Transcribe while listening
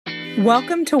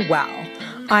Welcome to Well.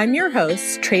 I'm your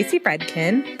host, Tracy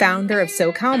Fredkin, founder of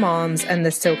SoCal Moms and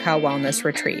the SoCal Wellness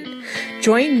Retreat.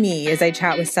 Join me as I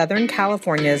chat with Southern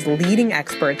California's leading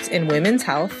experts in women's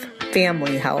health,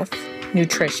 family health,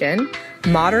 nutrition,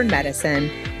 modern medicine,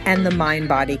 and the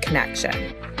mind-body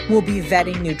connection. We'll be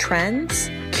vetting new trends,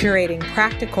 curating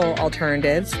practical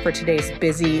alternatives for today's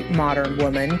busy modern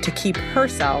woman to keep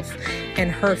herself and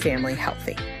her family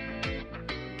healthy.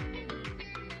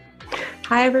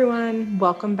 Hi, everyone.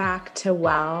 Welcome back to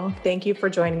Well. Thank you for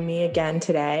joining me again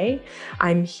today.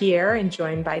 I'm here and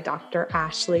joined by Dr.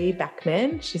 Ashley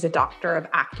Beckman. She's a doctor of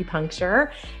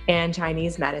acupuncture and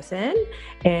Chinese medicine,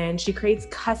 and she creates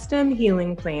custom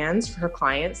healing plans for her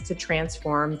clients to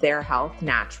transform their health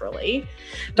naturally.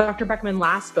 Dr. Beckman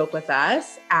last spoke with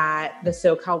us at the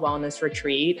SoCal Wellness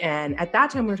Retreat, and at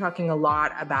that time, we were talking a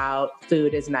lot about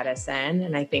food as medicine,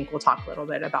 and I think we'll talk a little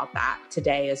bit about that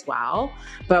today as well.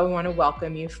 But we want to welcome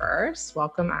you first.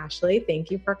 Welcome, Ashley. Thank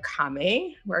you for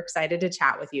coming. We're excited to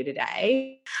chat with you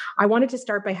today. I wanted to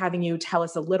start by having you tell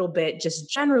us a little bit just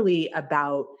generally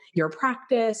about your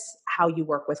practice, how you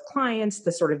work with clients,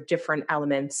 the sort of different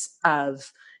elements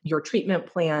of your treatment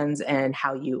plans, and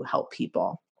how you help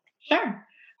people. Sure.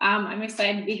 I'm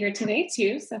excited to be here today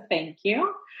too, so thank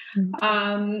you.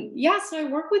 So I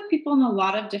work with people in a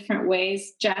lot of different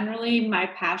ways. Generally, my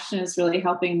passion is really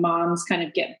helping moms kind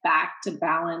of get back to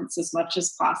balance as much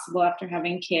as possible after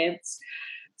having kids.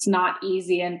 It's not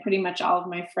easy, and pretty much all of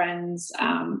my friends,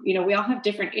 we all have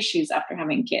different issues after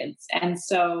having kids. And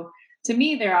so to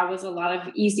me, there are always a lot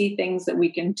of easy things that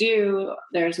we can do.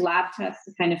 There's lab tests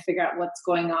to kind of figure out what's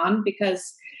going on,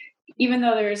 because even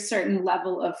though there's a certain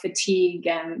level of fatigue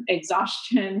and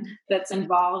exhaustion that's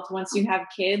involved once you have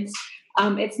kids,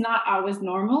 it's not always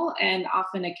normal, and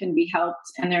often it can be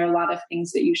helped. And there are a lot of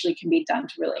things that usually can be done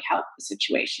to really help the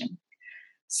situation.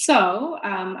 So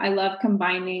I love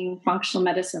combining functional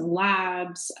medicine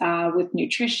labs with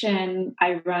nutrition.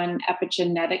 I run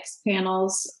epigenetics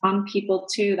panels on people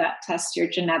too that test your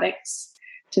genetics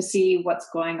to see what's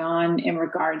going on in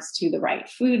regards to the right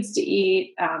foods to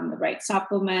eat, the right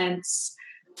supplements,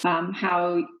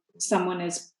 how someone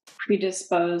is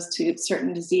predisposed to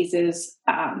certain diseases,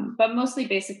 but mostly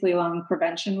basically along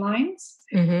prevention lines.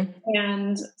 Mm-hmm.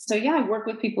 And so, I work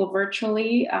with people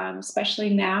virtually, especially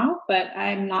now, but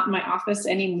I'm not in my office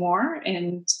anymore.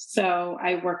 And so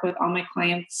I work with all my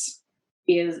clients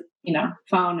via,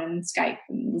 phone and Skype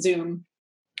and Zoom.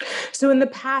 So in the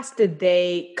past, did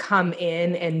they come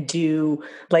in and do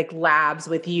like labs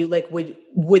with you? Like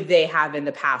would they have in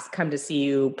the past come to see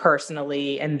you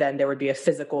personally, and then there would be a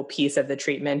physical piece of the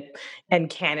treatment? And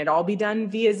can it all be done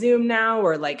via Zoom now?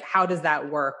 Or like, how does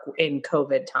that work in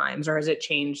COVID times? Or has it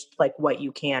changed like what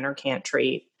you can or can't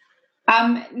treat?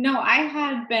 No, I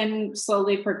had been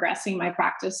slowly progressing my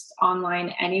practice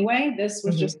online anyway. This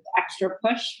was just an extra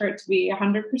push for it to be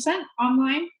 100%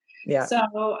 online. Yeah.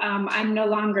 So I'm no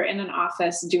longer in an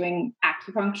office doing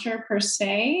acupuncture per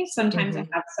se. Sometimes I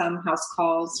have some house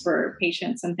calls for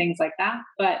patients and things like that.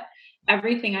 But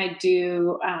everything I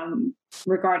do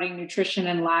regarding nutrition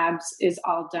and labs is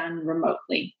all done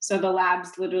remotely. So the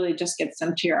labs literally just get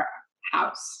sent to your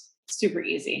house. Super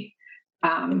easy.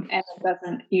 And it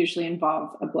doesn't usually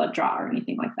involve a blood draw or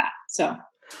anything like that. So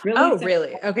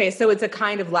really? Okay. So it's a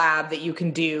kind of lab that you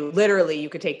can do. Literally, you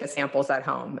could take the samples at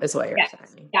home is what you're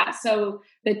saying. Yeah. So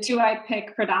the two I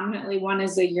pick predominantly, one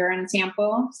is a urine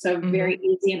sample. So very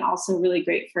easy, and also really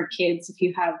great for kids if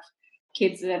you have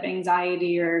kids that have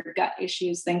anxiety or gut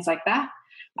issues, things like that.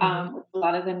 A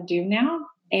lot of them do now.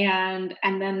 And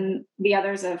then the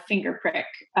other is a finger prick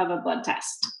of a blood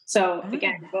test. So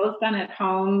again, both done at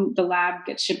home. The lab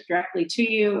gets shipped directly to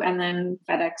you, and then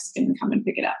FedEx can come and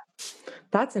pick it up.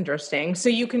 That's interesting. So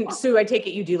I take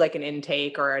it you do like an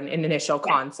intake or an initial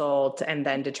consult, and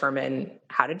then determine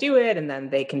how to do it. And then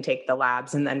they can take the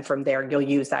labs. And then from there, you'll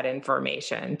use that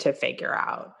information to figure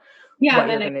out what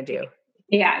you're going to do.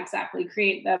 Yeah, exactly.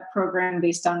 Create the program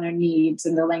based on their needs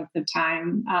and the length of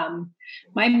time.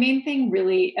 My main thing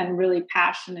really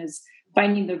passion is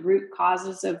finding the root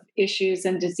causes of issues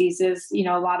and diseases. A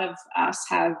lot of us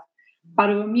have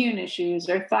autoimmune issues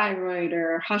or thyroid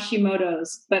or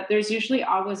Hashimoto's, but there's usually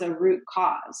always a root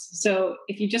cause. So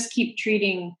if you just keep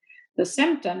treating the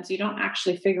symptoms, you don't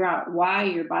actually figure out why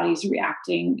your body's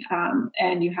reacting,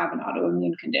 and you have an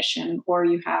autoimmune condition or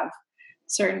you have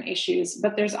certain issues,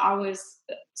 but there's always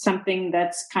something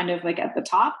that's kind of like at the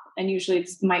top. And usually it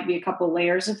might be a couple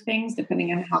layers of things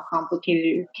depending on how complicated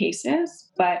your case is.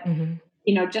 But,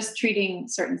 just treating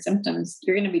certain symptoms,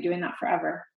 you're going to be doing that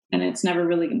forever. And it's never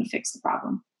really going to fix the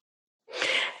problem.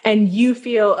 And you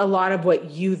feel a lot of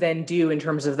what you then do in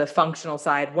terms of the functional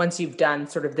side, once you've done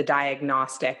sort of the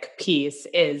diagnostic piece,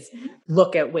 is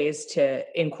look at ways to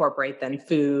incorporate then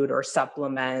food or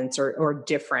supplements or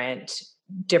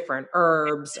different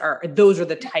herbs, or those are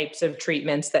the types of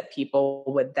treatments that people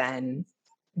would then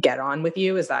get on with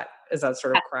you. Is that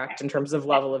sort of correct in terms of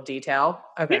level of detail?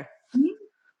 Okay.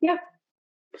 Yep.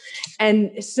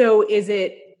 And so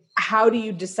how do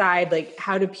you decide, like,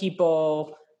 how do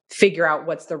people figure out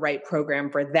what's the right program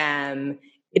for them?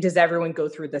 Does everyone go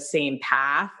through the same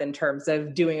path in terms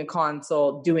of doing a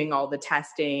consult, doing all the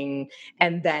testing,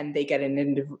 and then they get an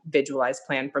individualized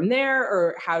plan from there?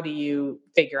 Or how do you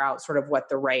figure out sort of what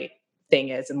the right thing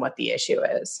is and what the issue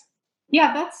is?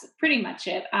 Yeah, that's pretty much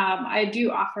it. I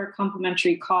do offer a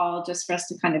complimentary call just for us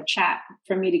to kind of chat,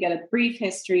 for me to get a brief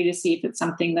history to see if it's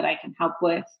something that I can help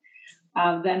with.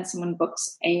 Then someone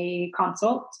books a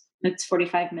consult. It's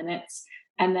 45 minutes.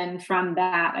 And then from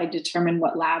that, I determine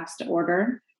what labs to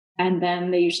order. And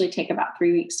then they usually take about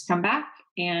 3 weeks to come back.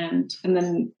 And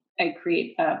then I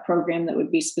create a program that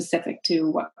would be specific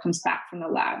to what comes back from the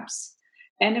labs.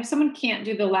 And if someone can't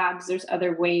do the labs, there's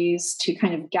other ways to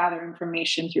kind of gather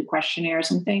information through questionnaires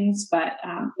and things. But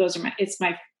it's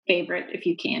my favorite if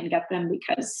you can get them,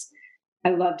 because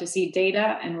I love to see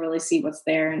data and really see what's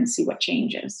there and see what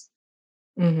changes.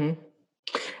 Mm-hmm.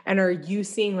 And are you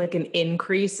seeing like an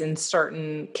increase in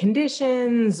certain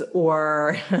conditions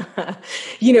or,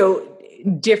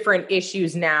 different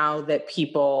issues now that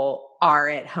people are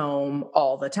at home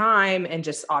all the time? And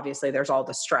just obviously there's all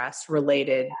the stress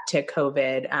related to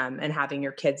COVID, and having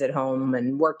your kids at home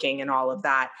and working and all of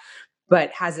that.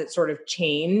 But has it sort of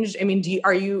changed? I mean,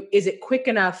 is it quick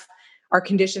enough? Are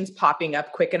conditions popping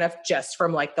up quick enough just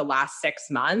from like the last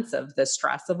 6 months of the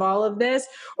stress of all of this?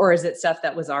 Or is it stuff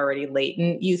that was already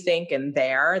latent, you think, and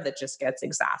there that just gets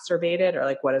exacerbated? Or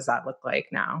like, what does that look like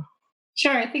now?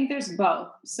 Sure, I think there's both.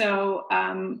 So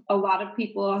a lot of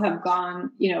people have gone,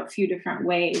 a few different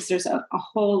ways. There's a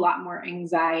whole lot more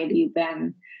anxiety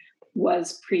than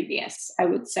was previous, I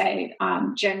would say.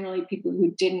 Generally, people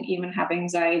who didn't even have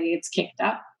anxiety, it's kicked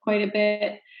up quite a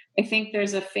bit. I think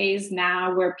there's a phase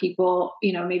now where people,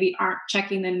 maybe aren't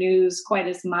checking the news quite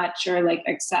as much or like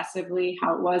excessively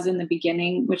how it was in the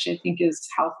beginning, which I think is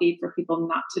healthy for people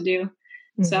not to do.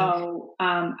 Mm-hmm. So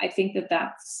I think that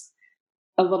that's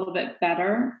a little bit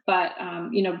better. But,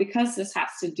 because this has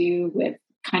to do with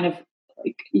kind of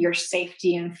like your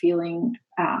safety and feeling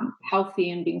healthy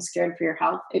and being scared for your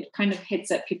health, it kind of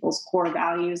hits at people's core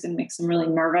values and makes them really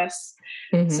nervous.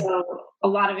 Mm-hmm. So a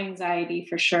lot of anxiety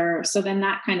for sure. So then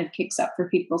that kind of kicks up for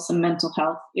people some mental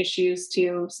health issues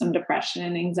too, some depression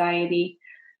and anxiety.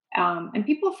 And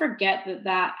people forget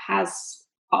that has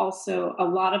also a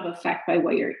lot of effect by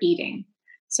what you're eating.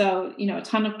 So, a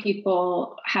ton of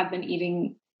people have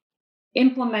been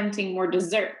implementing more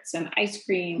desserts and ice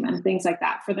cream and things like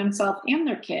that for themselves and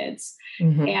their kids.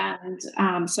 Mm-hmm.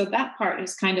 And so that part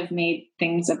has kind of made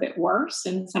things a bit worse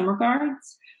in some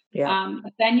regards. Yeah.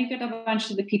 But then you get a bunch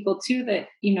of the people too that,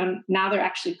 now they're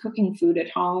actually cooking food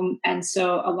at home. And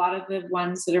so a lot of the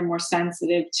ones that are more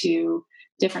sensitive to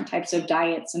different types of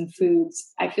diets and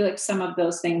foods, I feel like some of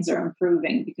those things are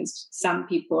improving because some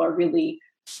people are really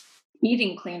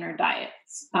eating cleaner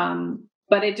diets.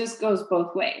 But it just goes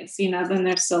both ways, then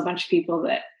there's still a bunch of people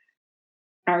that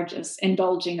are just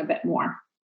indulging a bit more.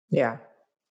 Yeah.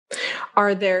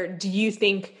 Do you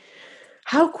think,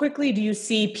 how quickly do you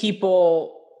see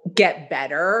people get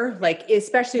better? Like,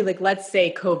 especially like, let's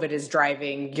say COVID is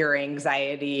driving your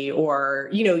anxiety, or,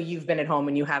 you've been at home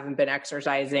and you haven't been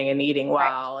exercising and eating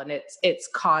well, right, and it's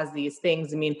caused these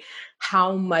things. I mean,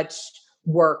 how much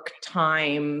work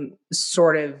time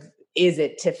sort of is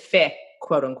it to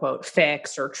quote unquote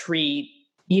fix or treat,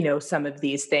 some of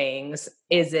these things?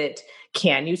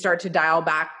 Can you start to dial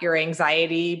back your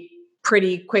anxiety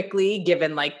pretty quickly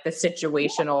given like the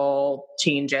situational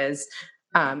changes?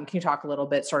 Can you talk a little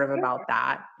bit sort of about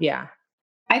that? Yeah.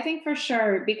 I think for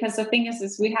sure, because the thing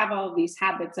is we have all of these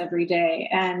habits every day,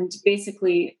 and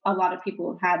basically a lot of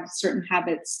people have had certain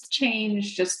habits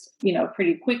change just,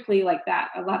 pretty quickly like that.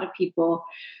 A lot of people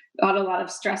got a lot of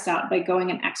stress out by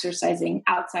going and exercising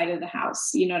outside of the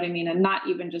house, you know what I mean? And not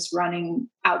even just running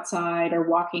outside or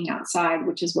walking outside,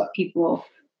 which is what people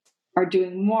are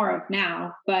doing more of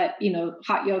now. But,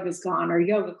 hot yoga is gone or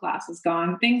yoga class is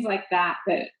gone, things like that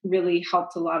really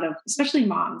helped a lot of, especially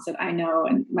moms that I know,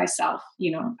 and myself,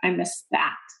 I miss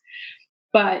that.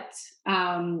 But,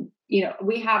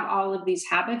 we have all of these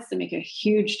habits that make a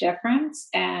huge difference.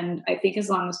 And I think as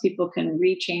long as people can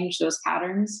rechange those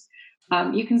patterns,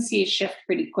 you can see a shift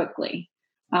pretty quickly.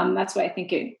 That's why I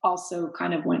think it also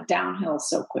kind of went downhill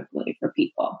so quickly for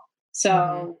people.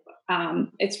 So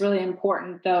it's really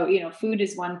important though, food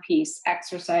is one piece,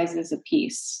 exercise is a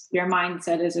piece, your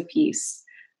mindset is a piece.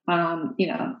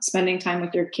 Spending time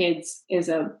with your kids is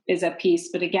a piece,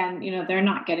 but again, they're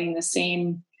not getting the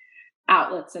same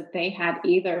outlets that they had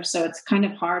either. So it's kind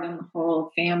of hard on the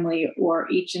whole family or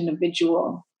each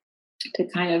individual to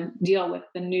kind of deal with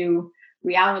the new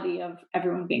reality of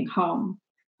everyone being home.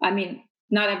 I mean,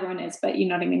 not everyone is, but you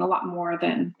know what I mean? A lot more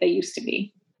than they used to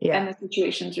be. Yeah. And the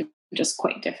situations are just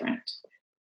quite different.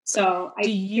 So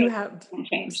do you have,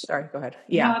 sorry, go ahead.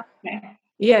 Yeah. No, okay.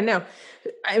 Yeah, no.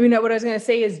 I mean, what I was going to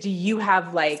say is, do you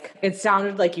have it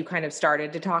sounded like you kind of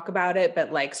started to talk about it,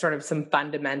 but sort of some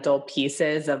fundamental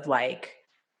pieces of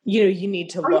you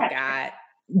need to look at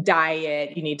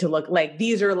diet, you need to look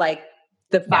these are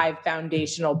the 5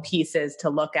 foundational pieces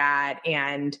to look at,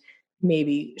 and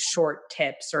maybe short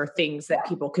tips or things that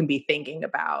people can be thinking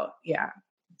about. Yeah.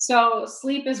 So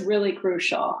sleep is really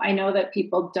crucial. I know that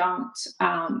people don't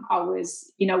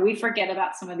always, we forget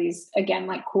about some of these, again,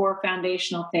 core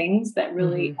foundational things that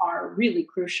really are really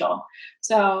crucial.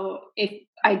 So if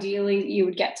ideally you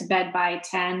would get to bed by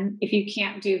 10, if you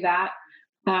can't do that,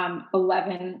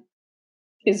 11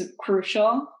 is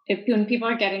crucial. When people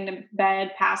are getting to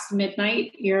bed past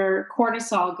midnight, your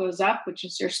cortisol goes up, which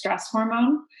is your stress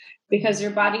hormone, because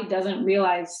your body doesn't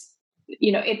realize,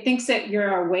 it thinks that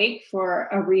you're awake for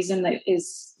a reason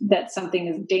that something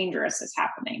is dangerous is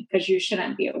happening, because you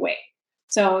shouldn't be awake.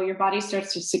 So your body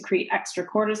starts to secrete extra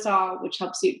cortisol, which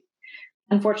helps you,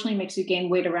 unfortunately, makes you gain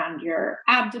weight around your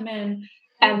abdomen.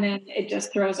 And then it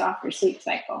just throws off your sleep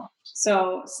cycle.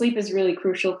 So sleep is really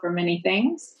crucial for many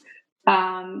things.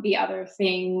 The other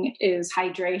thing is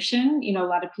hydration. A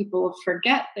lot of people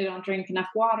forget they don't drink enough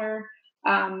water.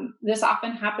 This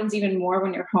often happens even more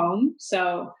when you're home.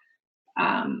 So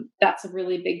that's a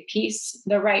really big piece.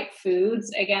 The right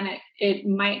foods, again, it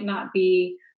might not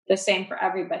be the same for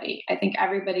everybody. I think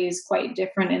everybody is quite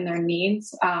different in their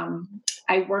needs.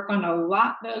 I work on a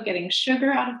lot though, getting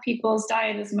sugar out of people's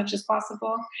diet as much as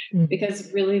possible,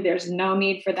 because really there's no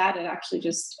need for that. It actually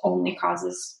just only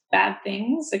causes bad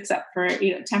things, except for,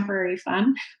 temporary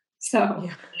fun. So,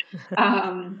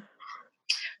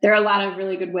 there are a lot of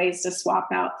really good ways to swap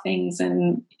out things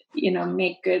and,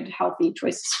 make good, healthy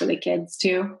choices for the kids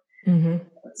too.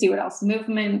 Let's see what else.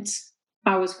 Movement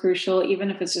was crucial,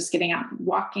 even if it's just getting out and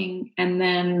walking. And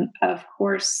then, of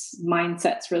course,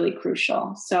 mindset's really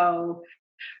crucial. So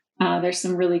there's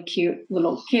some really cute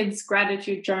little kids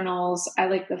gratitude journals. I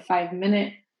like the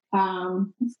 5-minute,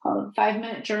 it's called a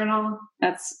 5-minute journal.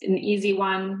 That's an easy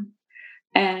one.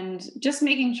 And just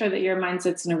making sure that your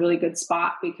mindset's in a really good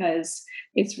spot, because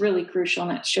it's really crucial,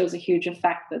 and it shows a huge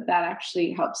effect that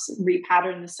actually helps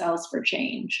repattern the cells for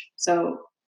change. So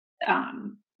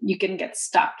you can get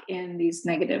stuck in these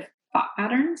negative thought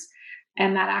patterns,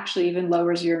 and that actually even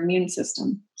lowers your immune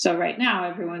system. So right now,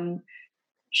 everyone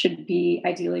should be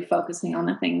ideally focusing on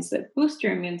the things that boost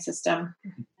your immune system.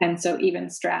 And so even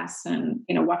stress and,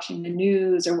 watching the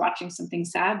news or watching something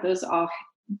sad, those all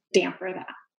damper that.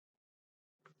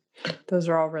 Those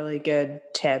are all really good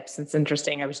tips. It's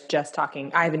interesting. I was just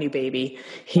talking, I have a new baby.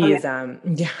 He is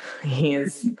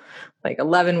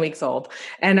 11 weeks old.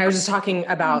 And I was just talking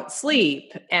about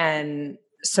sleep. And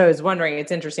so I was wondering,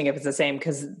 it's interesting if it's the same,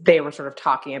 because they were sort of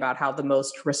talking about how the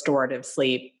most restorative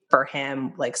sleep for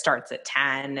him starts at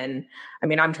 10. And I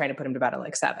mean, I'm trying to put him to bed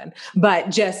at 7, but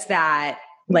just that,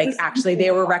 actually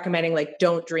they were recommending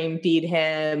don't dream feed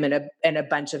him and a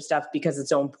bunch of stuff, because it's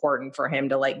so important for him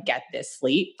to get this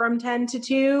sleep from 10 to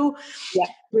 2. Yeah.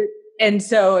 And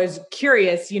so I was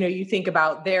curious, you think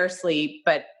about their sleep,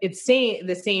 but it's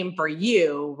the same for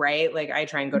you, right? I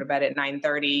try and go to bed at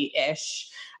 9:30 ish.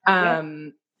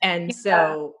 And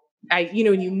so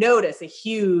you notice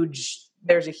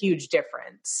there's a huge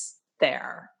difference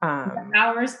there.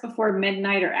 Hours before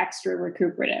midnight are extra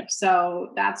recuperative.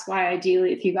 So that's why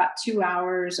ideally, if you got 2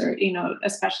 hours, or,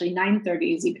 especially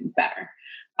 9:30 is even better.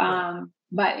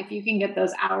 But if you can get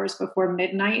those hours before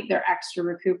midnight, they're extra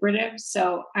recuperative.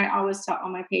 So I always tell all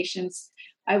my patients,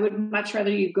 I would much rather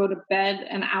you go to bed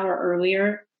an hour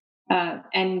earlier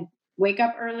and wake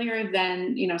up earlier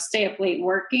than, stay up late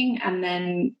working and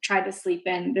then try to sleep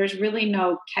in. There's really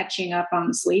no catching up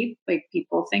on sleep like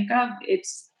people think of.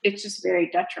 It's just very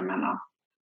detrimental.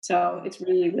 So it's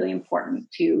really, really important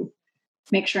to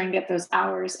make sure and get those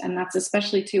hours. And that's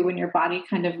especially too when your body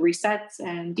kind of resets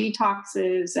and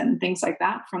detoxes and things like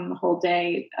that from the whole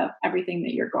day of everything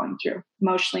that you're going through,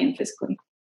 emotionally and physically.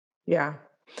 Yeah.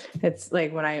 It's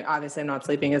like when obviously I'm not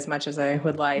sleeping as much as I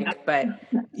would like, but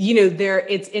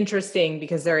it's interesting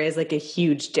because there is like a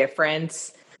huge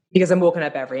difference because I'm woken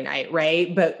up every night,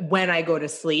 right? But when I go to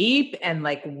sleep and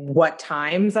like what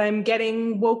times I'm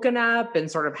getting woken up and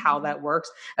sort of how that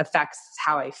works affects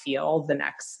how I feel the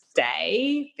next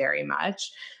day very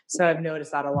much. So I've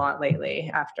noticed that a lot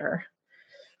lately after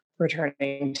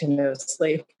returning to no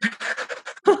sleep,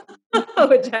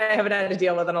 which I haven't had to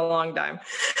deal with in a long time.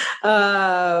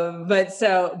 But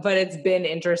it's been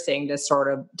interesting to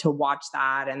sort of to watch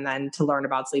that and then to learn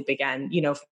about sleep again,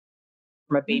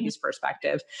 from a baby's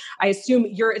perspective. I assume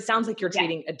it sounds like you're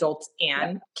treating adults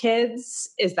and kids.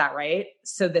 Is that right?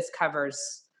 So this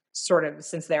covers sort of,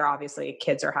 since they're obviously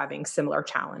kids are having similar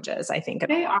challenges, I think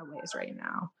in a lot of ways right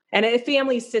now. And a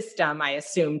family system, I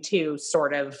assume too,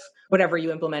 sort of whatever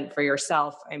you implement for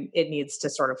yourself, it needs to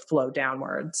sort of flow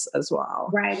downwards as well.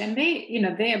 Right. And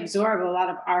they absorb a lot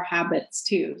of our habits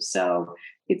too. So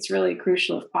it's really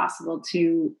crucial, if possible,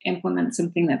 to implement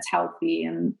something that's healthy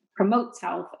and promotes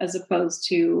health, as opposed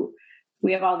to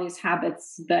we have all these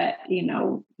habits that,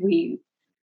 we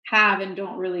have and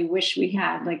don't really wish we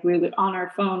had. Like we're on our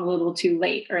phone a little too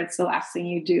late, or it's the last thing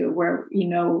you do where you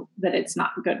know that it's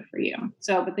not good for you.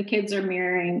 So, but the kids are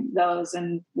mirroring those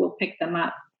and we'll pick them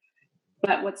up.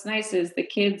 But what's nice is the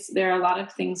kids, there are a lot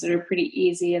of things that are pretty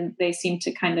easy and they seem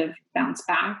to kind of bounce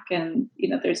back. And,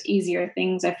 there's easier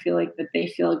things I feel like that they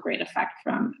feel a great effect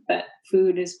from. But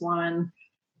food is one,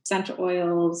 essential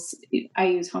oils. I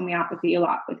use homeopathy a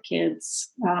lot with kids.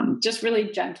 Just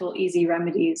really gentle, easy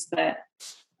remedies that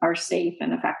are safe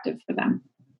and effective for them.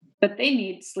 But they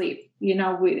need sleep.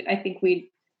 I think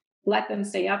we let them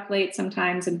stay up late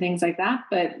sometimes and things like that,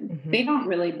 but they don't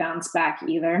really bounce back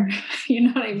either. You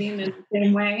know what I mean? In the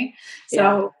same way.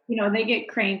 So, they get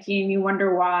cranky and you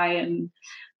wonder why. And,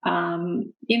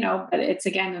 but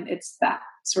it's that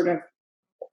sort of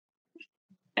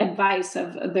advice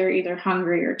of they're either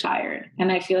hungry or tired.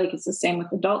 And I feel like it's the same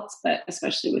with adults, but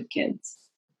especially with kids.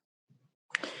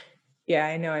 Yeah,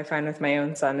 I know. I find with my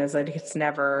own son is that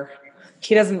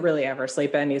he doesn't really ever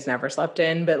sleep in. He's never slept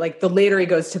in, but like the later he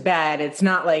goes to bed, it's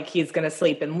not like he's going to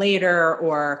sleep in later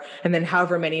and then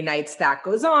however many nights that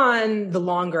goes on, the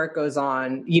longer it goes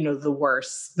on, the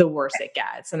worse it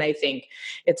gets. And I think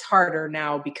it's harder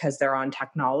now because they're on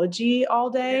technology all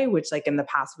day, which like in the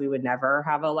past we would never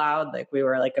have allowed. Like we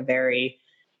were like a very,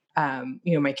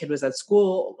 my kid was at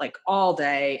school like all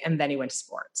day and then he went to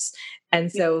sports. And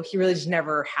so he really just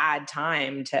never had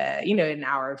time to, an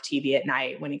hour of TV at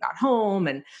night when he got home.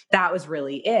 And that was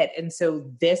really it. And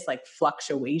so this like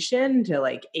fluctuation to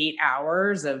like 8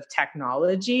 hours of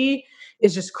technology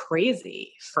is just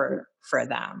crazy for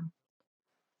them.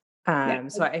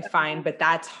 So I find, but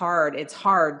that's hard. It's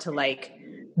hard to like,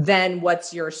 then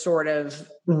what's your sort of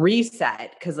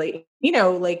reset? Cause like,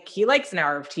 like he likes an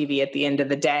hour of TV at the end of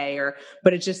the day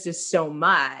but it just is so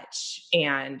much.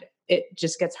 And it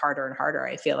just gets harder and harder,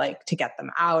 I feel like, to get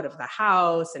them out of the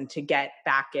house and to get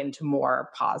back into more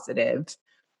positive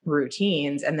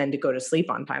routines and then to go to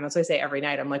sleep on time. That's why I say every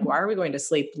night, I'm like, why are we going to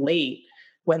sleep late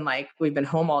when like we've been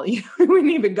home all year? We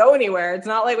didn't even go anywhere. It's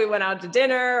not like we went out to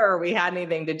dinner or we had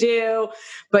anything to do,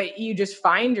 but you just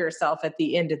find yourself at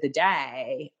the end of the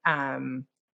day. I'm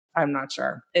not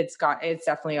sure. It's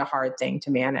definitely a hard thing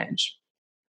to manage.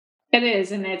 It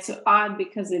is. And it's odd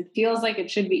because it feels like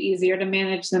it should be easier to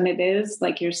manage than it is,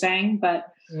 like you're saying, but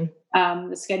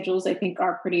the schedules I think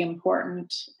are pretty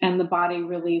important and the body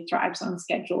really thrives on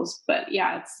schedules. But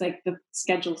yeah, it's like the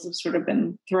schedules have sort of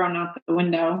been thrown out the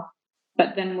window,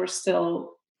 but then we're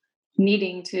still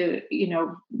needing to,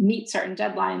 meet certain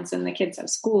deadlines and the kids have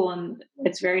school and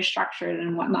it's very structured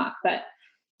and whatnot, but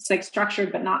it's like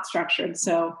structured, but not structured.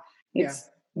 So it's,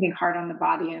 I think, hard on the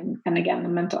body and again, the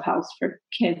mental health for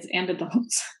kids and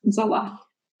adults. It's a lot.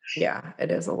 Yeah, it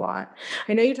is a lot.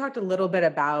 I know you talked a little bit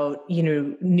about,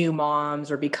 new moms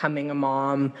or becoming a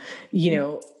mom.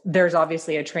 There's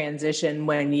obviously a transition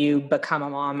when you become a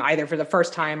mom, either for the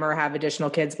first time or have additional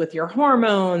kids with your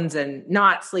hormones and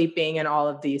not sleeping and all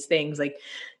of these things. Like,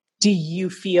 do you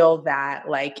feel that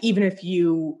like, even if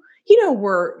you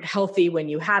were healthy when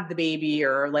you had the baby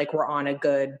or like were on a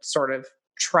good sort of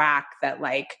track, that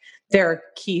like there are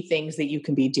key things that you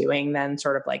can be doing then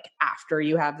sort of like after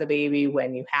you have the baby,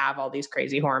 when you have all these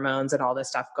crazy hormones and all this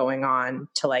stuff going on,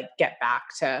 to like get back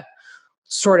to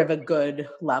sort of a good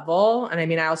level? And I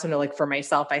mean, I also know like for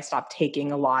myself, I stopped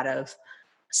taking a lot of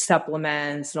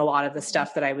supplements and a lot of the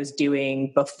stuff that I was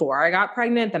doing before I got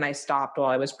pregnant. Then I stopped while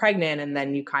I was pregnant. And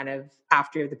then you kind of,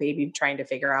 after you have the baby, trying to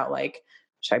figure out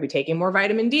should I be taking more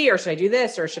vitamin D or should I do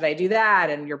this or should I do that?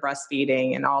 And you're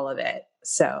breastfeeding and all of it.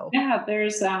 So yeah,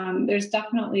 there's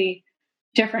definitely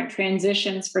different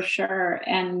transitions for sure.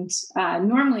 And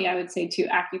normally I would say too,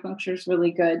 acupuncture is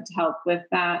really good to help with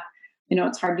that.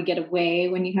 It's hard to get away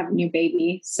when you have a new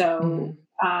baby. So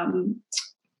mhm.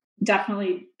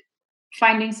 definitely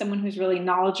finding someone who's really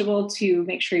knowledgeable to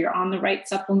make sure you're on the right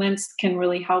supplements can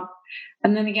really help.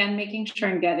 And then again, making sure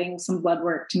and getting some blood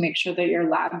work to make sure that your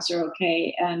labs are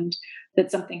okay and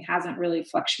that something hasn't really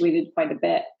fluctuated quite a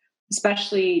bit,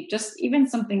 especially just even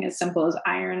something as simple as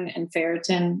iron and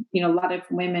ferritin. A lot of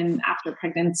women after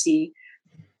pregnancy,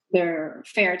 their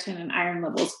ferritin and iron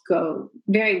levels go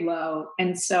very low.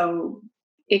 And so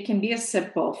it can be a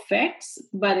simple fix,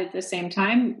 but at the same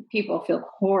time, people feel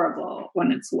horrible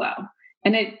when it's low.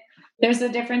 And there's a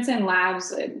difference in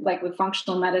labs, like with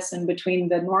functional medicine, between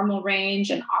the normal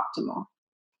range and optimal.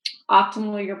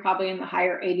 Optimal, you're probably in the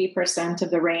higher 80%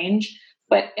 of the range.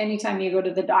 But anytime you go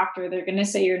to the doctor, they're going to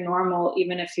say you're normal,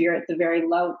 even if you're at the very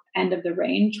low end of the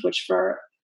range, which for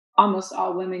almost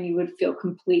all women, you would feel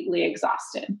completely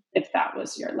exhausted if that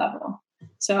was your level.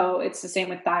 So it's the same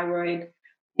with thyroid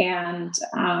and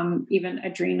even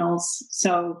adrenals.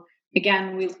 So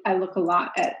again, I look a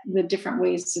lot at the different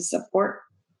ways to support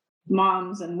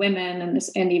moms and women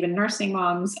and even nursing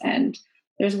moms. And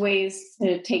there's ways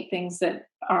to take things that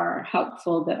are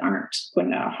helpful that aren't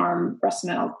going to harm breast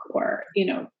milk or,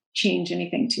 change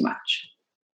anything too much.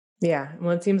 Yeah.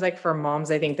 Well, it seems like for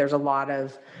moms, I think there's a lot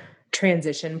of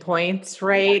transition points,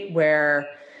 right? Where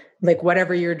like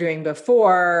whatever you're doing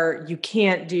before, you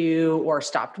can't do or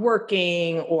stopped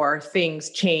working or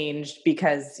things changed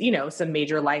because, some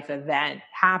major life event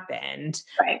happened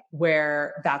Right.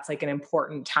 where that's like an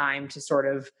important time to sort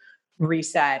of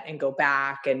reset and go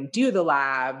back and do the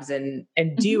labs and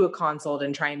do a consult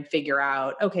and try and figure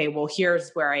out, okay, well,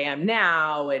 here's where I am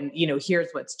now. And, here's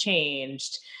what's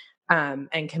changed,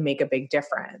 and can make a big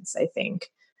difference, I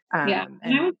think. Yeah.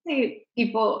 And I would say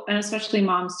people, and especially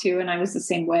moms too, and I was the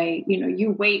same way,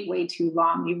 you wait way too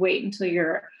long. You wait until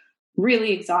you're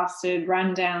really exhausted,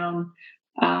 run down,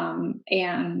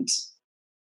 and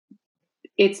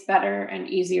it's better and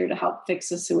easier to help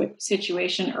fix a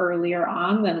situation earlier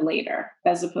on than later,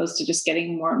 as opposed to just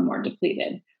getting more and more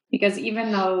depleted. Because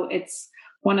even though it's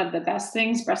one of the best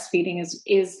things, breastfeeding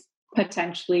is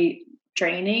potentially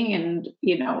draining, and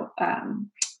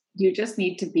you just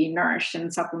need to be nourished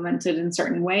and supplemented in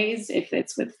certain ways. If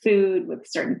it's with food, with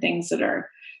certain things that are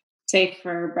safe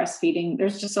for breastfeeding,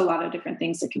 there's just a lot of different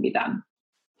things that can be done.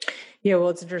 Yeah, well,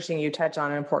 it's interesting. You touch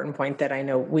on an important point that I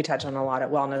know we touch on a lot at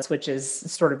Wellness, which is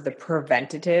sort of the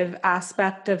preventative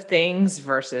aspect of things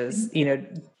versus,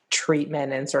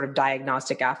 treatment and sort of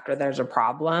diagnostic after there's a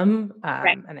problem.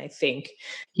 Right. And I think,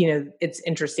 it's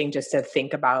interesting just to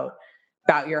think about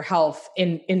your health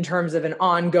in terms of an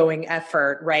ongoing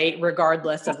effort, right?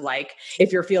 Regardless of like,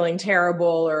 if you're feeling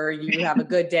terrible or you have a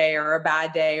good day or a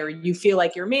bad day, or you feel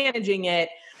like you're managing it,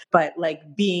 but like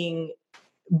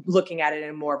looking at it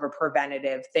in more of a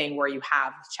preventative thing where you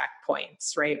have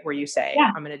checkpoints, right? Where you say,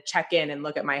 Yeah. I'm going to check in and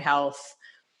look at my health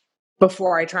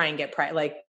before I try and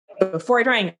before I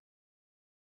try and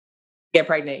get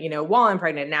pregnant, while I'm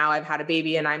pregnant. Now I've had a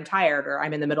baby and I'm tired, or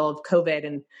I'm in the middle of COVID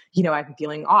and, I'm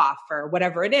feeling off or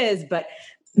whatever it is, but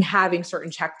having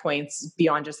certain checkpoints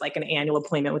beyond just like an annual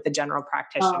appointment with the general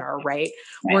practitioner, right?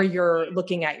 Where you're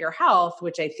looking at your health,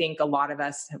 which I think a lot of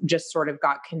us just sort of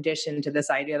got conditioned to this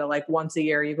idea that like once a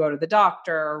year you go to the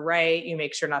doctor, right? You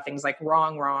make sure nothing's like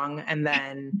wrong. And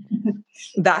then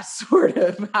that's sort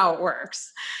of how it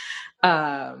works.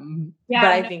 But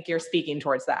I think you're speaking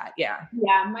towards that. Yeah.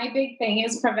 Yeah. My big thing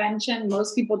is prevention.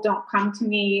 Most people don't come to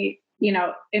me,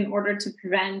 in order to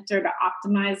prevent or to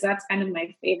optimize. That's kind of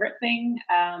my favorite thing.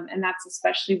 And that's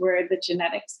especially where the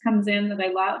genetics comes in that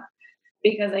I love,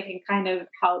 because I can kind of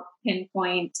help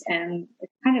pinpoint and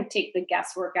kind of take the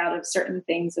guesswork out of certain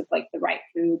things of like the right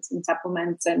foods and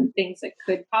supplements and things that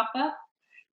could pop up.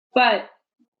 But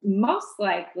most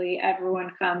likely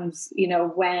everyone comes,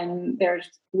 when there's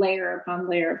layer upon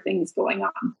layer of things going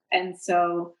on. And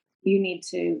so you need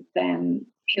to then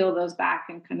peel those back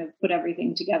and kind of put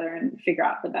everything together and figure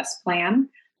out the best plan.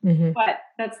 Mm-hmm. But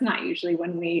that's not usually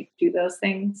when we do those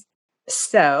things.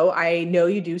 So I know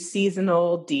you do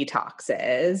seasonal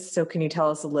detoxes. So can you tell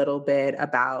us a little bit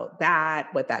about that,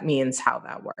 what that means, how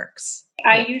that works?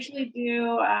 I usually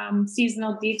do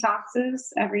seasonal detoxes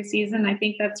every season. I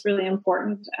think that's really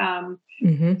important.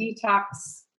 Detox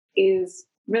is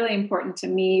really important to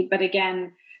me. But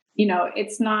again,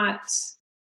 it's not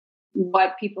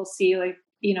what people see. Like,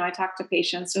 I talk to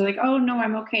patients, they're like, oh no,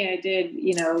 I'm okay. I did,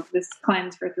 this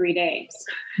cleanse for 3 days.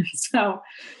 So,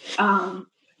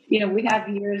 we have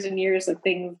years and years of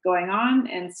things going on.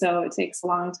 And so it takes a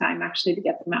long time actually to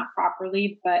get them out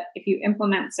properly. But if you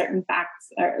implement certain facts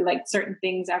or like certain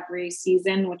things every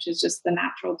season, which is just the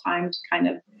natural time to kind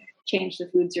of change the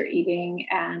foods you're eating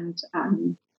and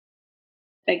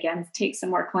again, take some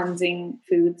more cleansing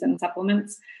foods and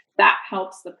supplements, that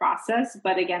helps the process.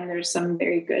 But again, there's some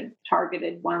very good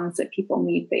targeted ones that people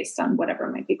need based on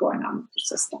whatever might be going on with the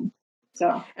system.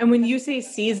 So, and when you say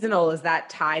seasonal, is that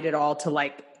tied at all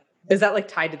to is that like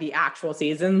tied to the actual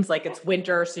seasons? Like it's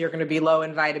winter, so you're going to be low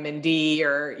in vitamin D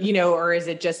or is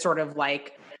it just sort of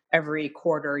like every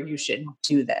quarter you should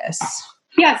do this?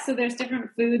 Yeah, so there's different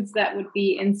foods that would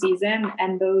be in season,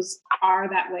 and those are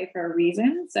that way for a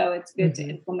reason. So it's good to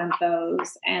implement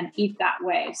those and eat that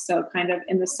way. So kind of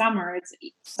in the summer,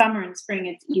 summer and spring,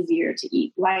 it's easier to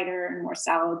eat lighter and more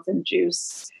salads and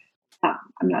juice. I'm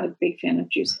not a big fan of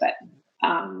juice, but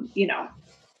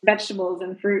vegetables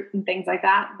and fruit and things like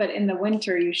that. But in the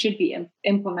winter, you should be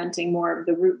implementing more of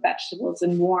the root vegetables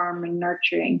and warm and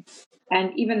nurturing.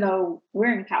 And even though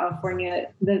we're in California,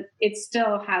 it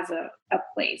still has a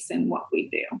place in what we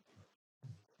do.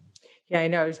 Yeah, I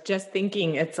know. I was just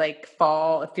thinking it's like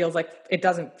fall. It feels like it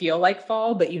doesn't feel like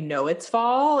fall, but it's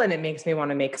fall and it makes me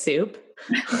want to make soup.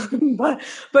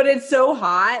 but it's so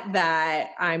hot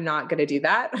that I'm not going to do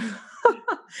that.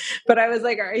 But I was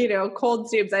like, cold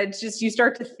soups, you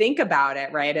start to think about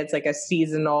it, right? It's like a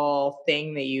seasonal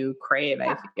thing that you crave,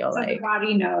 yeah. I feel like. The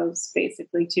body knows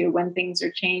basically too when things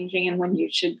are changing and when you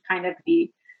should kind of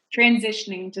be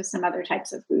transitioning to some other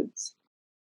types of foods.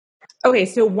 Okay,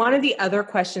 so one of the other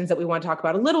questions that we want to talk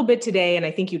about a little bit today, and I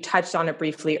think you touched on it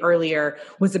briefly earlier,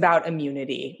 was about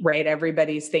immunity, right?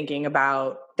 Everybody's thinking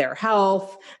about their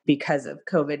health because of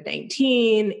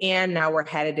COVID-19, and now we're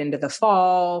headed into the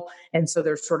fall. And so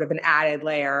there's sort of an added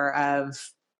layer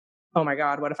of, oh my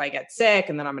God, what if I get sick?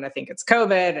 And then I'm going to think it's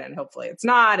COVID and hopefully it's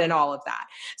not, and all of that.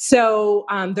 So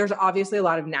there's obviously a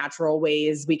lot of natural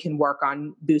ways we can work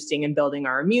on boosting and building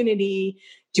our immunity.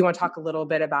 Do you want to talk a little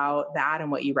bit about that and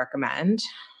what you recommend?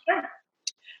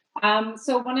 Sure.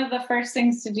 So one of the first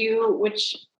things to do,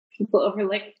 which people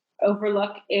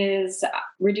overlook is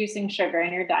reducing sugar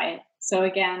in your diet. So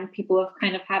again, people have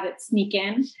kind of had it sneak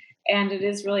in, and it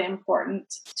is really important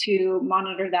to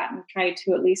monitor that and try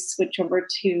to at least switch over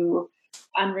to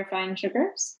unrefined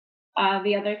sugars.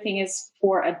 The other thing is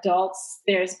for adults,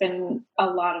 there's been a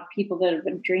lot of people that have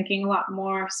been drinking a lot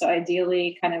more. So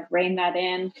ideally kind of rein that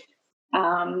in.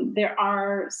 There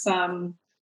are some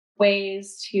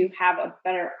ways to have a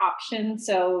better option.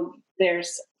 So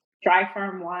there's dry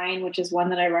farm wine, which is one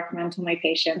that I recommend to my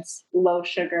patients, low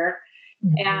sugar.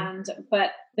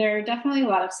 But there are definitely a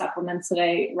lot of supplements that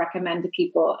I recommend to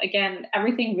people. Again,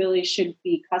 everything really should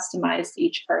be customized to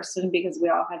each person because we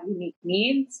all have unique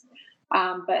needs.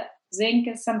 But zinc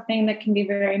is something that can be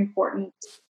very important.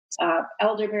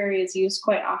 Elderberry is used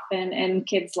quite often and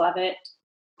kids love it.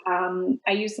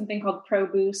 I use something called Pro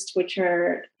Boost,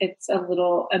 it's a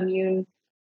little immune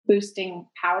boosting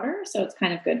powder. So it's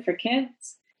kind of good for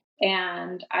kids.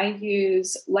 And I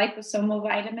use liposomal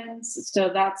vitamins. So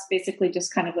that's basically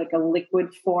just kind of like a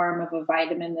liquid form of a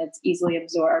vitamin that's easily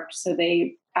absorbed. So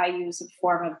I use a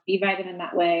form of B vitamin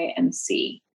that way and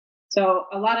C. So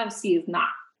a lot of C is not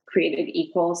created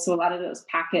equal. So a lot of those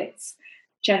packets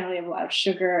generally have a lot of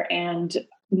sugar, and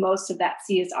most of that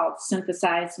C is all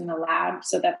synthesized in the lab.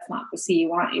 So that's not the C you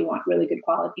want. You want really good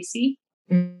quality C.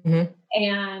 Mm-hmm.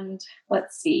 And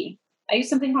let's see. I use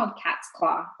something called cat's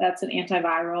claw. That's an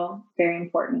antiviral, very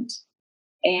important.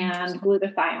 And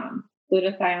glutathione.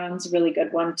 Glutathione's a really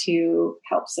good one to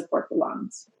help support the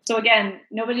lungs. So again,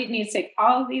 nobody needs to take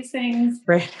all of these things,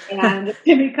 right? And it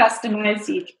can be customized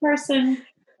to each person.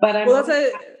 But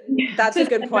that's a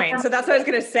good point. So that's what I was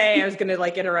going to say. I was going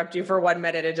to interrupt you for 1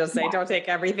 minute and just say, don't take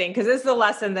everything. Because this is the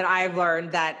lesson that I've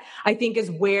learned that I think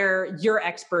is where your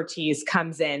expertise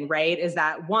comes in, right? Is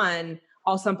that one,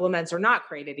 all supplements are not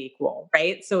created equal,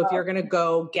 right? So if you're going to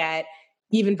go get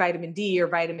even vitamin D or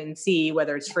vitamin C,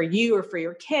 whether it's for you or for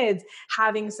your kids,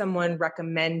 having someone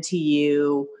recommend to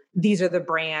you, these are the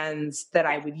brands that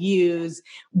I would use,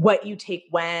 what you take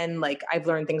when, like I've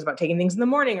learned things about taking things in the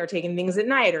morning or taking things at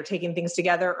night or taking things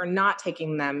together or not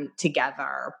taking them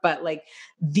together. But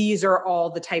these are all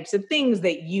the types of things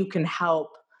that you can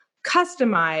help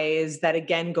customize that,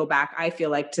 again, go back, I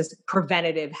feel like, to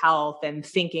preventative health and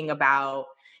thinking about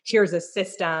here's a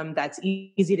system that's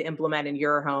easy to implement in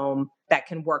your home that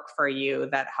can work for you,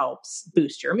 that helps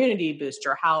boost your immunity, boost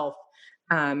your health.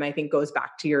 I think goes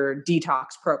back to your detox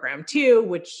program too,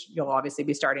 which you'll obviously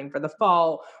be starting for the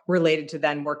fall, related to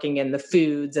then working in the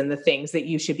foods and the things that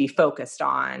you should be focused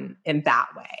on in that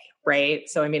way. right?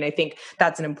 So, I mean, I think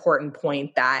that's an important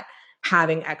point, that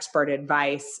having expert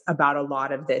advice about a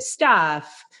lot of this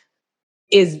stuff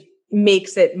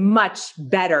makes it much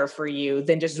better for you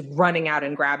than just running out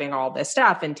and grabbing all this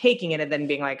stuff and taking it and then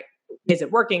being like, is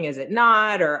it working? Is it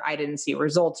not? Or I didn't see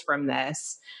results from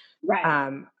this. Right.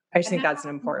 I just think that's an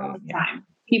important time.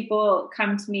 People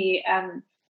come to me and,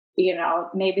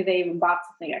 maybe they even bought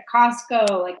something at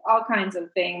Costco, like all kinds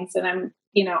of things. And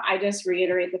I just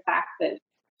reiterate the fact that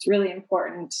it's really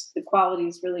important. The quality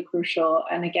is really crucial.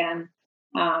 And again,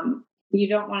 you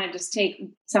don't want to just take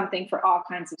something for all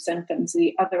kinds of symptoms.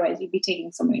 Otherwise, you'd be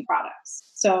taking so many products.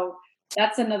 So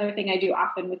that's another thing I do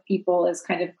often with people, is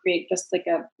kind of create just like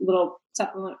a little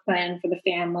supplement plan for the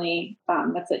family.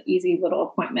 That's an easy little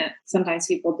appointment. Sometimes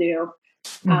people do.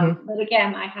 But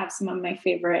again, I have some of my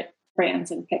favorite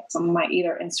brands and pick some of my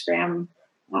either Instagram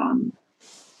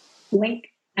link,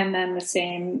 and then the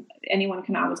same, anyone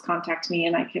can always contact me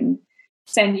and I can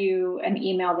send you an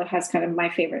email that has kind of my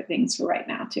favorite things for right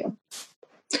now too.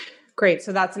 Great.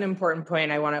 So that's an important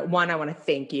point. I want to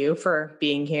thank you for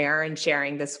being here and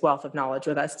sharing this wealth of knowledge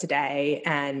with us today,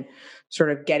 and sort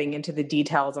of getting into the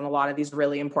details on a lot of these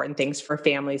really important things for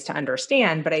families to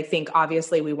understand. But I think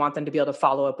obviously we want them to be able to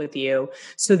follow up with you,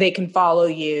 so they can follow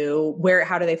you.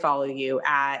 How do they follow you?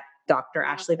 At Dr.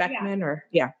 Ashley Beckman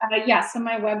So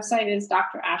my website is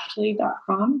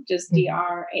drashley.com, just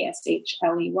DRASHLEY,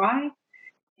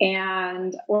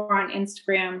 or on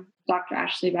Instagram, Dr.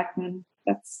 Ashley Beckman.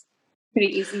 That's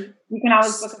pretty easy. You can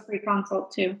always book a free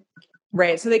consult too.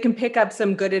 Right. So they can pick up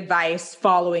some good advice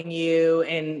following you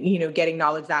and, getting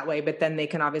knowledge that way, but then they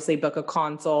can obviously book a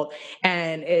consult,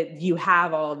 and you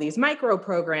have all of these micro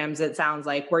programs, it sounds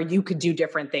like, where you could do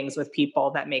different things with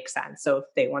people that make sense. So if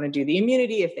they want to do the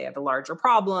immunity, if they have a larger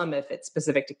problem, if it's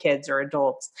specific to kids or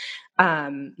adults,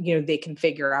 they can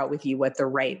figure out with you what the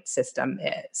right system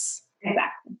is.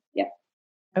 Exactly. Yep.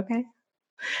 Okay.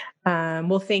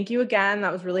 Well, thank you again.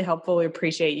 That was really helpful. We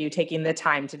appreciate you taking the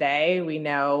time today. We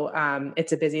know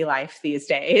it's a busy life these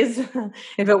days,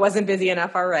 if it wasn't busy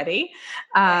enough already.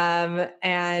 And,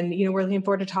 we're looking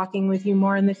forward to talking with you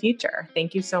more in the future.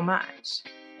 Thank you so much.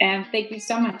 And thank you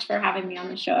so much for having me on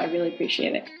the show. I really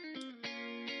appreciate it.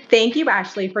 Thank you,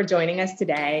 Ashley, for joining us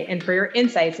today and for your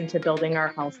insights into building our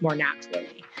health more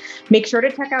naturally. Make sure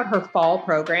to check out her fall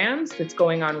programs that's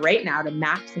going on right now to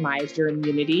maximize your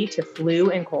immunity to flu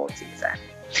and cold season.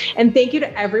 And thank you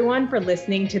to everyone for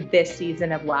listening to this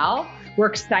season of Well. We're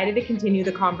excited to continue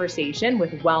the conversation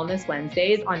with Wellness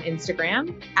Wednesdays on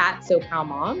Instagram at SoCal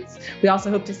Moms. We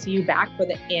also hope to see you back for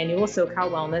the annual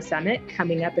SoCal Wellness Summit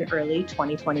coming up in early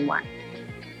 2021.